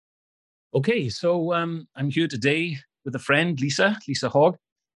Okay, so I'm here today with a friend, Lisa Hogg,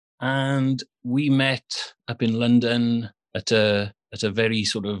 and we met up in London at a very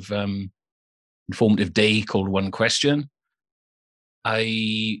sort of informative day called One Question.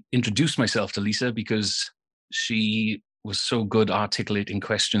 I introduced myself to Lisa because she was so good articulating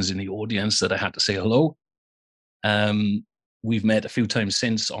questions in the audience that I had to say hello. Um, we've met a few times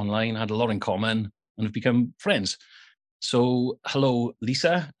since online, had a lot in common, and have become friends. So, hello,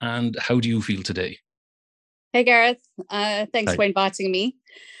 Lisa, and how do you feel today? Hey Gareth, thanks Hi. for inviting me.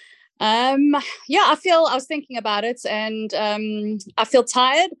 Yeah, I was thinking about it and I feel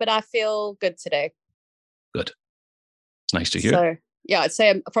tired, but I feel good today. Good. It's nice to hear. So yeah, I'd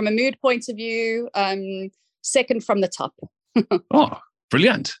say from a mood point of view, second from the top. Oh,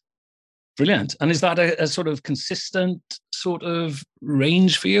 brilliant. Brilliant. And is that a sort of consistent sort of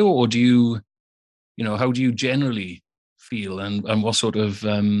range for you? Or do you, how do you generally feel and what sort of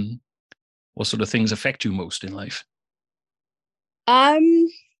things affect you most in life? Um,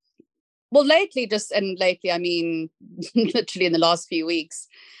 well, lately, I mean, literally in the last few weeks,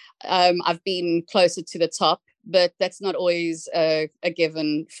 I've been closer to the top, but that's not always a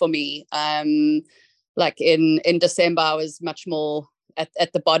given for me. Like in December, I was much more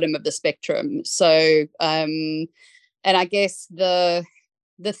at the bottom of the spectrum. So, and I guess the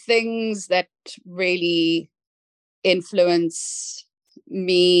things that really influence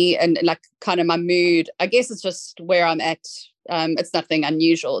me and like kind of my mood, I guess it's just where I'm at. It's nothing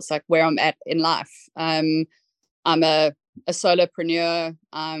unusual. It's like where I'm at in life. I'm a solopreneur.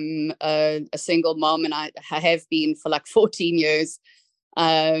 I'm a single mom, and I have been for like 14 years.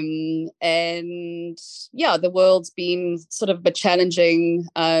 And yeah, the world's been sort of a bit challenging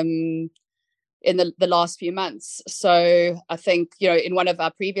in the last few months. So I think, in one of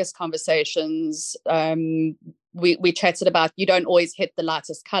our previous conversations, we chatted about you don't always hit the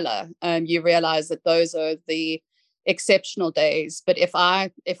lightest color. You realize that those are the exceptional days. But if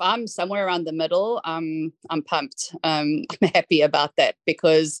I'm somewhere around the middle, I'm pumped. I'm happy about that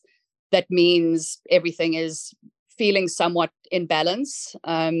because that means everything is feeling somewhat in balance.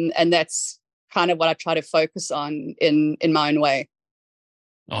 And that's kind of what I try to focus on in my own way.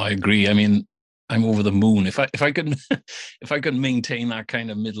 Oh, I agree. I mean, I'm over the moon. If I can if I can maintain that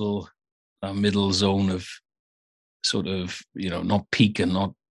kind of middle zone of sort of, not peak and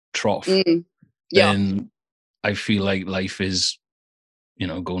not trough, Mm, yeah. then I feel like life is,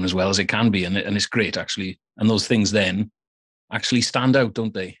 going as well as it can be. And it's great actually. And those things then actually stand out,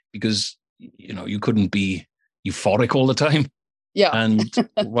 don't they? Because, you couldn't be euphoric all the time. Yeah. And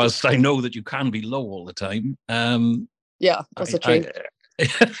whilst I know that you can be low all the time, Yeah, also true.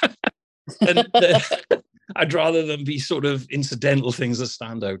 and I'd rather them be sort of incidental things that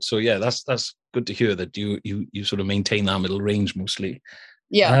stand out. So yeah, that's good to hear that you sort of maintain that middle range mostly.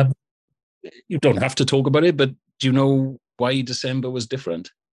 Yeah. Um, you don't have to talk about it, but do you know why December was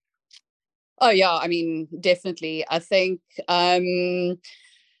different? Oh yeah, I mean, definitely. I think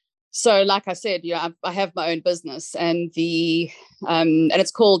so like I said, I have my own business and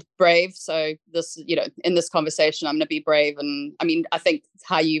it's called Brave. So this, in this conversation, I'm gonna be brave. And I mean, I think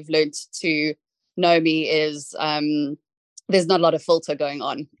how you've learned to know me is there's not a lot of filter going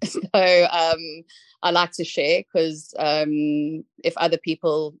on. So I like to share because if other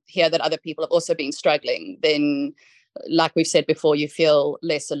people hear that other people have also been struggling, then like we've said before, you feel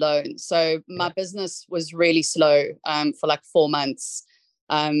less alone. So my Yeah. business was really slow for like 4 months.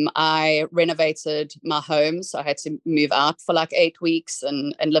 I renovated my home, so I had to move out for like 8 weeks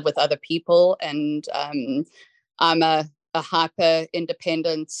and live with other people. And I'm a hyper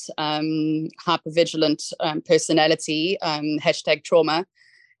independent, hyper vigilant personality, hashtag trauma.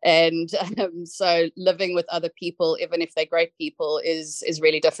 And so living with other people, even if they're great people, is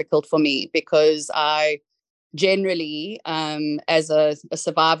really difficult for me because I generally, as a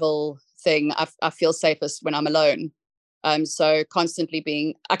survival thing, I feel safest when I'm alone. So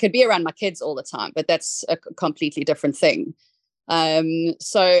constantly I could be around my kids all the time, but that's a completely different thing.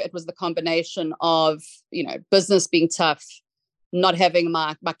 So it was the combination of, business being tough, not having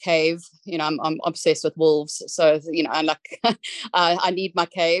my cave. I'm obsessed with wolves, so I like I need my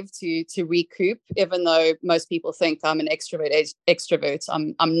cave to recoup. Even though most people think I'm an extrovert,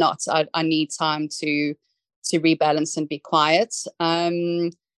 I'm not. I need time to rebalance and be quiet.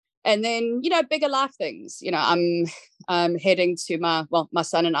 And then, bigger life things. I'm heading to my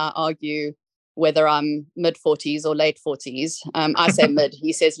son and I argue whether I'm mid 40s or late 40s. I say mid,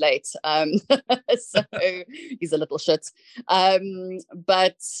 he says late. So he's a little shit.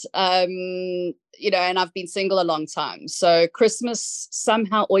 But, and I've been single a long time. So Christmas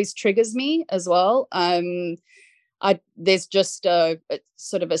somehow always triggers me as well. there's just a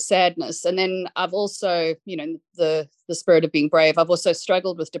sort of a sadness. And then I've also, the spirit of being brave, I've also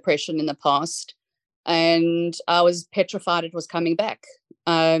struggled with depression in the past, and I was petrified it was coming back.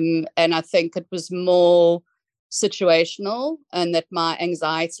 And I think it was more situational, and that my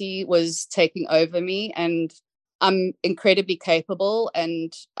anxiety was taking over me. And I'm incredibly capable,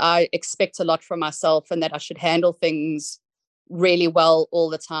 and I expect a lot from myself, and that I should handle things really well all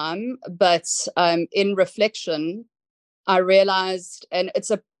the time. But in reflection, I realized, and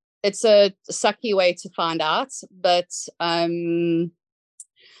it's a sucky way to find out, but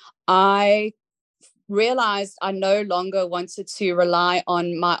I realized I no longer wanted to rely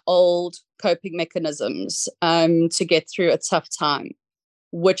on my old coping mechanisms to get through a tough time,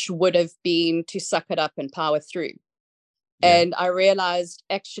 which would have been to suck it up and power through. Yeah. And I realized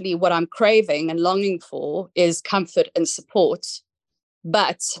actually what I'm craving and longing for is comfort and support,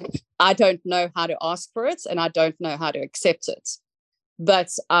 but I don't know how to ask for it, and I don't know how to accept it. But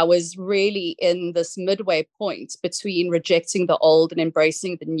I was really in this midway point between rejecting the old and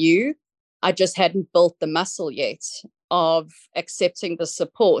embracing the new. I just hadn't built the muscle yet of accepting the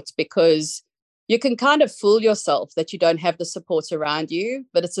support, because you can kind of fool yourself that you don't have the support around you,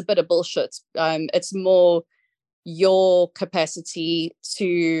 but it's a bit of bullshit. It's more your capacity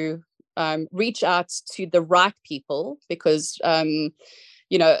to reach out to the right people, because a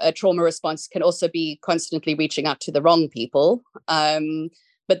trauma response can also be constantly reaching out to the wrong people,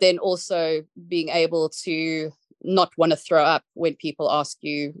 but then also being able to not want to throw up when people ask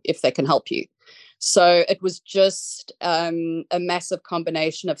you if they can help you. So it was just a massive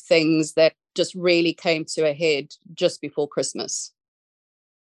combination of things that just really came to a head just before Christmas.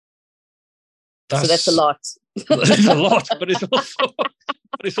 So that's a lot. It's a lot, but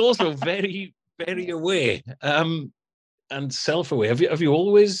it's also very, very aware and self-aware. Have you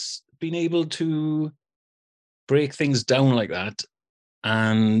always been able to break things down like that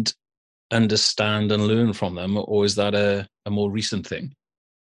and understand and learn from them, or is that a more recent thing?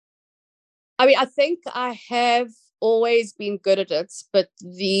 I mean, I think I have always been good at it, but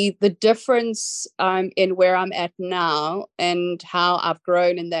the difference in where I'm at now and how I've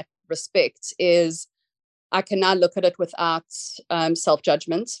grown in that respect is I can now look at it without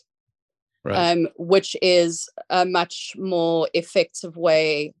self-judgment, right. Which is a much more effective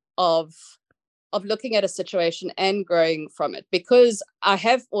way of looking at a situation and growing from it, because I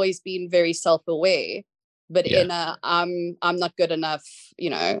have always been very self-aware, but in a I'm not good enough,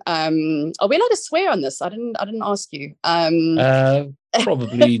 are we allowed to swear on this? I didn't ask you.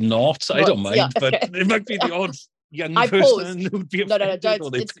 Probably not. I don't mind, okay. But it might be the odd young person who'd be offended.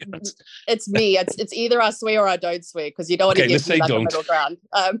 No, it's me. It's either I swear or I don't swear, because you don't want to give me like a middle ground.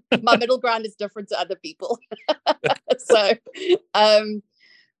 My middle ground is different to other people. So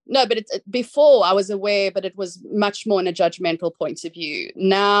no, but before I was aware, but it was much more in a judgmental point of view.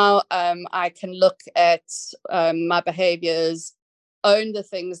 Now I can look at my behaviors, own the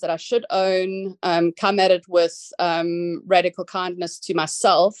things that I should own, come at it with radical kindness to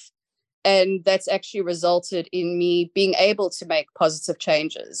myself. And that's actually resulted in me being able to make positive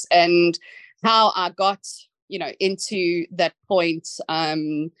changes. And how I got, into that point,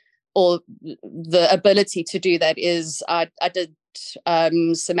 or the ability to do that is I did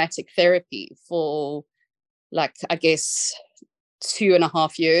somatic therapy for I guess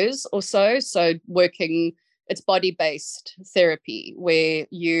 2.5 years or so. So working, it's body-based therapy where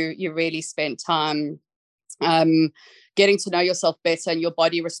you really spend time getting to know yourself better and your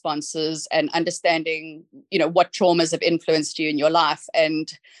body responses, and understanding, what traumas have influenced you in your life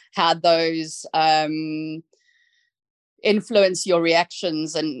and how those influence your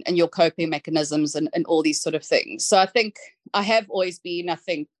reactions and your coping mechanisms and all these sort of things. So I think I have always been,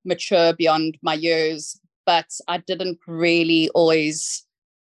 mature beyond my years, but I didn't really always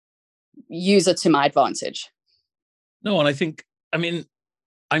use it to my advantage. No, and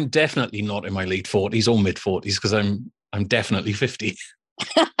I'm definitely not in my late 40s or mid 40s, because I'm definitely 50.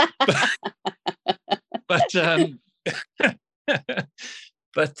 but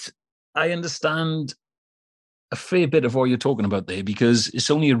but I understand a fair bit of what you're talking about there, because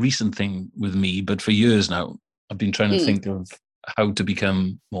it's only a recent thing with me, but for years now, I've been trying to think of how to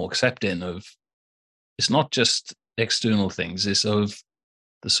become more accepting of, it's not just external things, it's of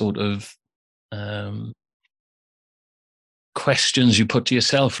the sort of questions you put to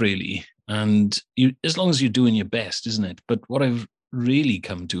yourself, really. And as long as you're doing your best, isn't it? But what I've really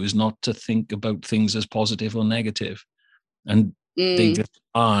come to is not to think about things as positive or negative. And they just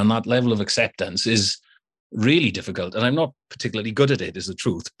are, and that level of acceptance is really difficult. And I'm not particularly good at it, is the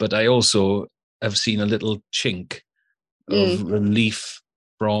truth. But I also have seen a little chink of relief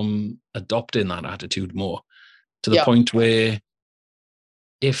from adopting that attitude more. to the Yeah. point where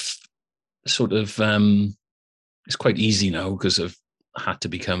if sort of it's quite easy now because I've had to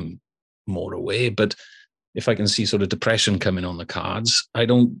become more aware, but if I can see sort of depression coming on the cards, I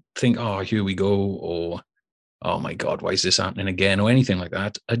don't think, oh, here we go, or oh my God, why is this happening again, or anything like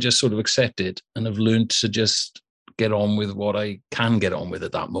that. I just sort of accept it, and I've learned to just get on with what I can get on with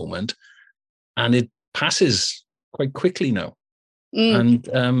at that moment. And it passes quite quickly now. And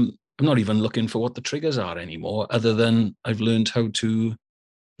I'm not even looking for what the triggers are anymore, other than I've learned how to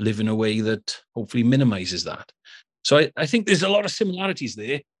live in a way that hopefully minimizes that. So I think there's a lot of similarities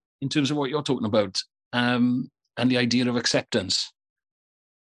there in terms of what you're talking about, and the idea of acceptance.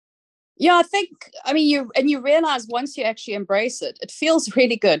 Yeah, I think, I mean, you realize once you actually embrace it, it feels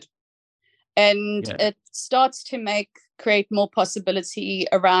really good. And it starts to create more possibility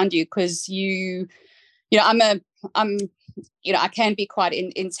around you, because I'm I can be quite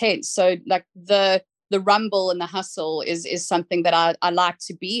intense. So like the rumble and the hustle is something that I like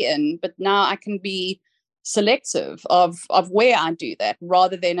to be in, but now I can be selective of where I do that,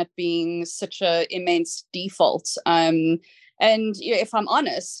 rather than it being such a immense default. And if I'm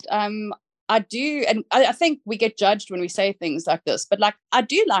honest, I do, and I think we get judged when we say things like this, but like, I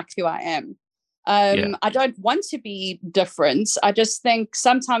do like who I am. I don't want to be different. I just think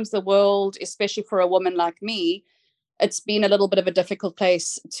sometimes the world, especially for a woman like me, it's been a little bit of a difficult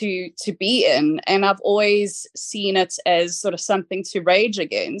place to be in. And I've always seen it as sort of something to rage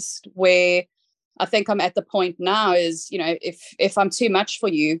against, where I think I'm at the point now is, if I'm too much for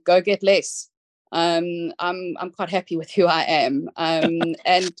you, go get less. I'm quite happy with who I am. And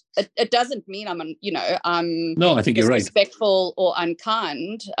it doesn't mean I'm No, I think you're right. disrespectful or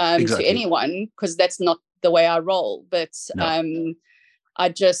unkind to anyone, because that's not the way I roll. But no. I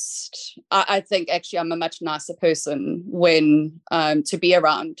think actually I'm a much nicer person when to be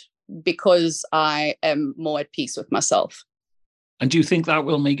around, because I am more at peace with myself. And do you think that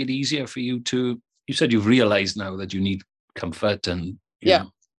will make it easier for you you said you've realized now that you need comfort and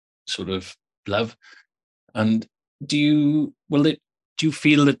sort of love. And do you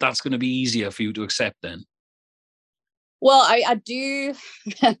feel that that's going to be easier for you to accept then? Well, I do.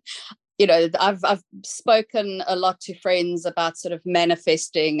 I've spoken a lot to friends about sort of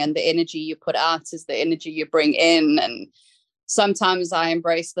manifesting, and the energy you put out is the energy you bring in. And sometimes I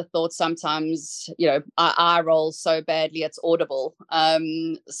embrace the thought, sometimes, I roll so badly it's audible.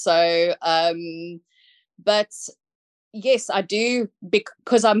 But yes, I do,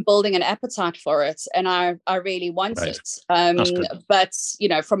 because I'm building an appetite for it, and I really want it. But,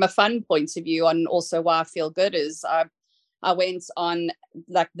 from a fun point of view, and also why I feel good, is I went on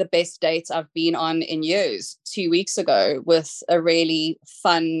like the best date I've been on in years 2 weeks ago with a really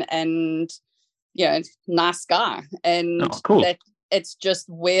fun and nice guy. And cool. That it's just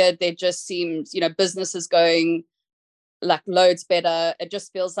weird. There just seems, business is going like loads better. It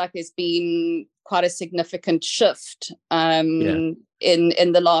just feels like there's been quite a significant shift in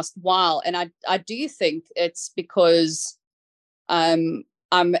the last while. And I do think it's because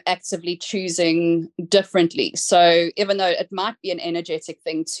I'm actively choosing differently. So even though it might be an energetic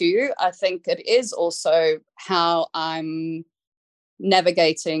thing too, I think it is also how I'm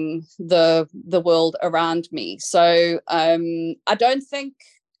navigating the world around me. So I don't think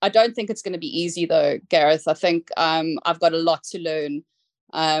it's going to be easy though, Gareth. I think I've got a lot to learn.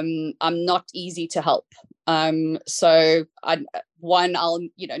 I'm not easy to help. So I'll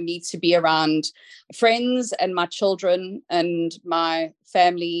need to be around friends and my children and my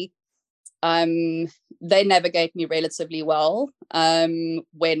family. They navigate me relatively well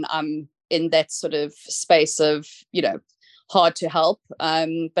when I'm in that sort of space of hard to help.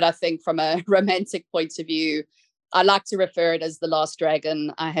 But I think from a romantic point of view, I like to refer it as the last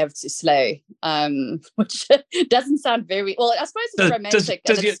dragon I have to slay, which doesn't sound very well. I suppose it's romantic.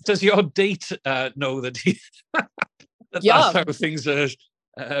 Does your date know that that's how things are?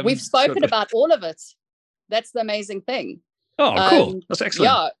 We've spoken about all of it. That's the amazing thing. Oh, cool! That's excellent.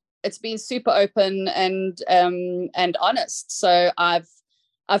 Yeah, it's been super open and honest. So I've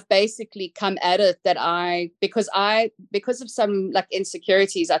basically come at it that because of some like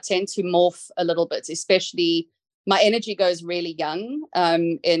insecurities, I tend to morph a little bit, especially. My energy goes really young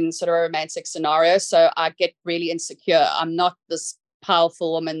in sort of a romantic scenario. So I get really insecure. I'm not this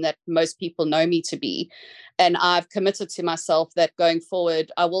powerful woman that most people know me to be. And I've committed to myself that going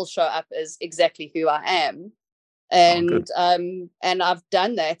forward, I will show up as exactly who I am. And I've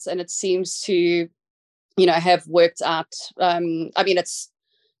done that. And it seems to, have worked out. I mean, it's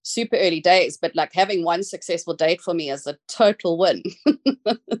super early days, but like having one successful date for me is a total win.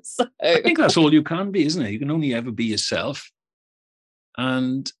 So I think that's all you can be, isn't it? You can only ever be yourself,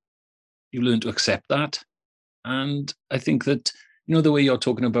 and you learn to accept that. And I think that, the way you're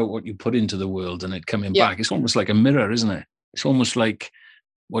talking about what you put into the world and it coming Yeah. back, it's almost like a mirror, isn't it? It's almost like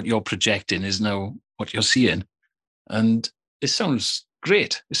what you're projecting is now what you're seeing. And it sounds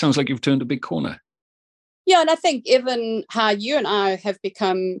great. It sounds like you've turned a big corner. Yeah, and I think even how you and I have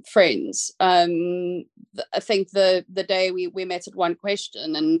become friends. I think the day we met at One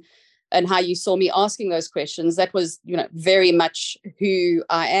Question, and how you saw me asking those questions, that was very much who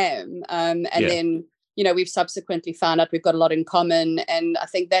I am. And Yeah. then we've subsequently found out we've got a lot in common, and I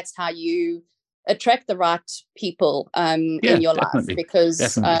think that's how you attract the right people Yeah, in your life, definitely. because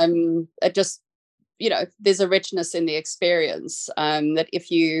Definitely. it just there's a richness in the experience that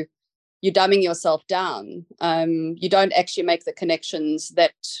if you're dumbing yourself down, you don't actually make the connections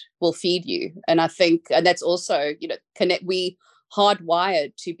that will feed you. And I think, and that's also, we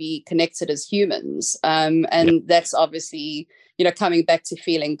hardwired to be connected as humans. Yeah. And that's obviously, coming back to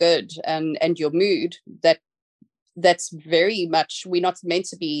feeling good and your mood, that's very much, we're not meant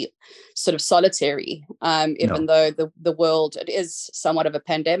to be sort of solitary, even No. though the world, it is somewhat of a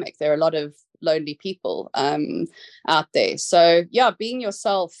pandemic. There are a lot of lonely people out there. So yeah, being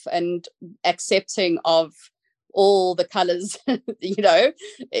yourself and accepting of all the colors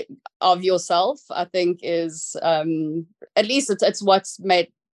of yourself, I think is at least it's what's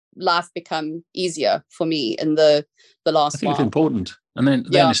made life become easier for me in the I last think it's while. important. And then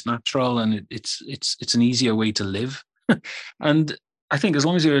Yeah. it's natural and it's an easier way to live. And I think as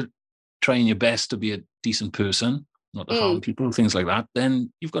long as you're trying your best to be a decent person, not to harm people, things like that,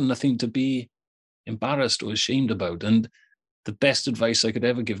 then you've got nothing to be embarrassed or ashamed about. And the best advice I could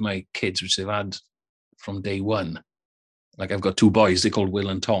ever give my kids, which they've had from day one, like I've got two boys, they're called Will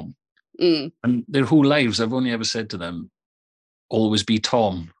and Tom. And their whole lives, I've only ever said to them, always be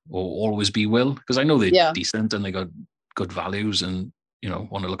Tom or always be Will, because I know they're Yeah. decent and they got good values and,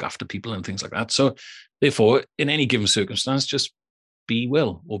 want to look after people and things like that. So therefore, in any given circumstance, just be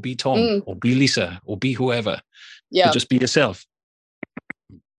Will or be Tom or be Lisa or be whoever. Yeah. But just be yourself.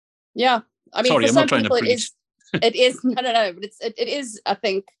 Yeah. I mean, Sorry, for I'm not some trying to people preach. it is, no, but it is, I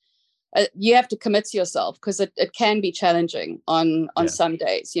think, you have to commit to yourself, because it can be challenging on Yeah. some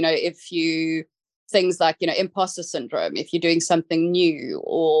days, if you, things like, imposter syndrome, if you're doing something new,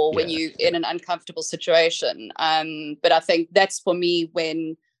 or when you in an uncomfortable situation. But I think that's for me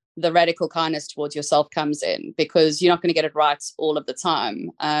when the radical kindness towards yourself comes in, because you're not going to get it right all of the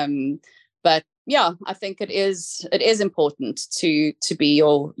time. But yeah, I think it is important to be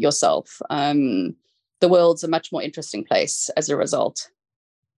yourself. The world's a much more interesting place as a result.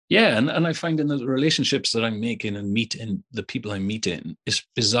 Yeah, and I find in the relationships that I'm making and meeting the people I'm meeting, it's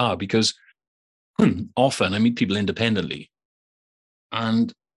bizarre because often I meet people independently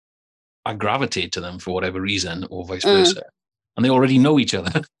and I gravitate to them for whatever reason or vice versa. And they already know each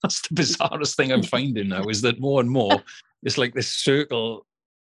other. That's the bizarrest thing I'm finding now, is that more and more it's like this circle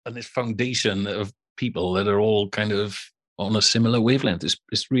and this foundation of people that are all kind of on a similar wavelength.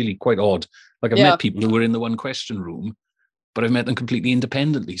 It's really quite odd. Like I've met people who were in the One Question room, but I've met them completely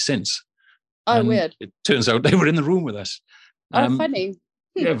independently since. Oh, And weird. it turns out they were in the room with us. Oh, funny.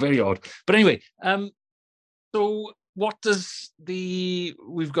 Yeah, very odd. But anyway, so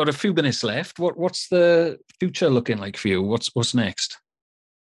we've got a few minutes left. What's the future looking like for you? What's next?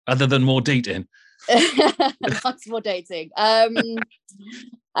 Other than more dating? Lots more dating. I mean,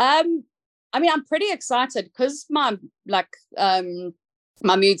 I'm pretty excited because my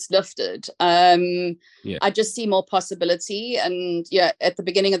mood's lifted. I just see more possibility. And yeah, at the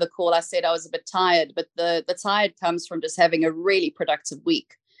beginning of the call, I said I was a bit tired, but the tired comes from just having a really productive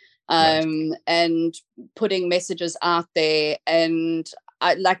week. And putting messages out there. And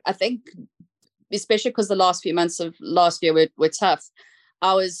I think, especially because the last few months of last year were tough,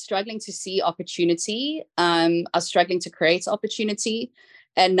 I was struggling to see opportunity. I was struggling to create opportunity.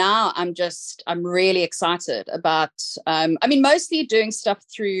 And now I'm really excited about, mostly doing stuff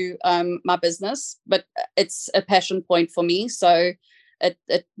through my business, but it's a passion point for me. So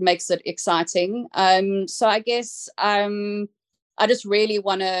it makes it exciting. So I guess I just really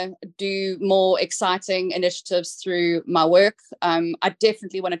want to do more exciting initiatives through my work. I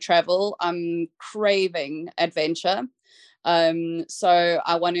definitely want to travel. I'm craving adventure. So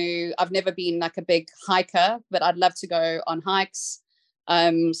I've never been like a big hiker, but I'd love to go on hikes.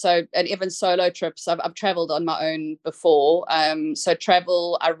 And even solo trips, I've traveled on my own before. So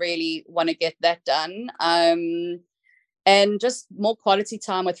travel, I really want to get that done. And just more quality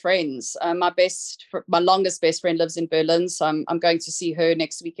time with friends. My longest best friend lives in Berlin, so I'm going to see her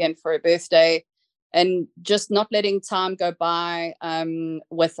next weekend for her birthday, and just not letting time go by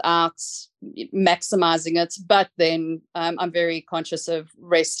without maximizing it. But then I'm very conscious of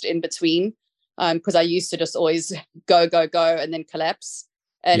rest in between. because I used to just always go, and then collapse.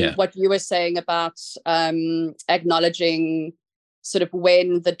 And what you were saying about acknowledging sort of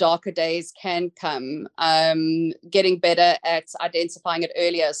when the darker days can come, getting better at identifying it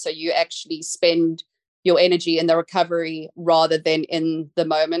earlier, so you actually spend your energy in the recovery rather than in the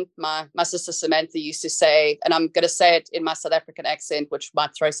moment. My sister Samantha used to say, and I'm going to say it in my South African accent, which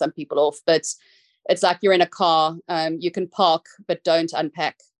might throw some people off, but it's like you're in a car, you can park, but don't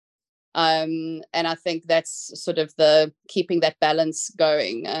unpack. And I think that's sort of the keeping that balance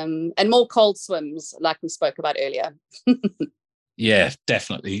going, and more cold swims, like we spoke about earlier. Yeah,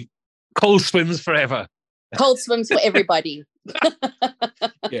 definitely. Cold swims forever. Cold swims for everybody.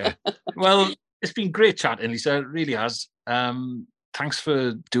 Yeah. Well, it's been great chatting, Lisa. It really has. Thanks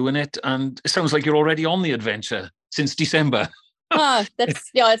for doing it. And it sounds like you're already on the adventure since December.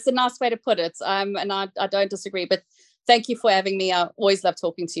 It's a nice way to put it. And I don't disagree. But thank you for having me. I always love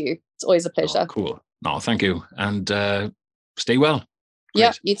talking to you. It's always a pleasure. Oh, cool. No, thank you. And stay well. Great.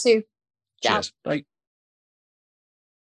 Yeah, you too. Cheers. Ciao. Bye.